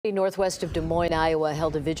Northwest of Des Moines, Iowa,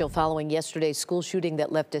 held a vigil following yesterday's school shooting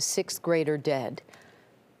that left a sixth grader dead.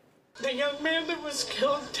 The young man that was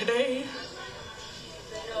killed today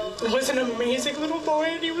was an amazing little boy,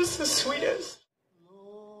 and he was the sweetest.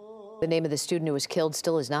 The name of the student who was killed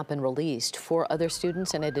still has not been released. 4 other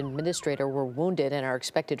students and an administrator were wounded and are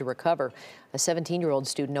expected to recover. A 17-year-old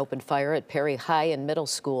student opened fire at Perry High and Middle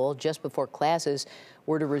School just before classes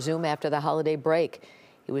were to resume after the holiday break.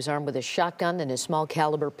 He was armed with a shotgun and a small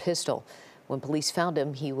caliber pistol. When police found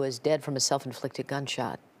him, he was dead from a self-inflicted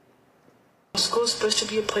gunshot. School's supposed to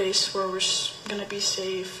be a place where we're going to be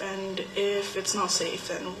safe, and if it's not safe,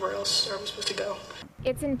 then where else are we supposed to go?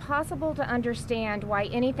 It's impossible to understand why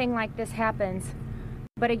anything like this happens.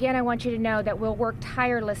 But again, I want you to know that we'll work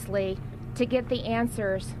tirelessly to get the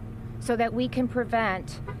answers so that we can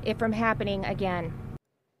prevent it from happening again.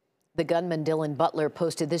 The gunman, Dylan Butler,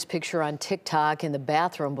 posted this picture on TikTok in the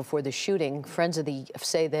bathroom before the shooting. Friends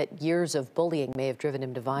say that years of bullying may have driven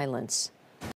him to violence.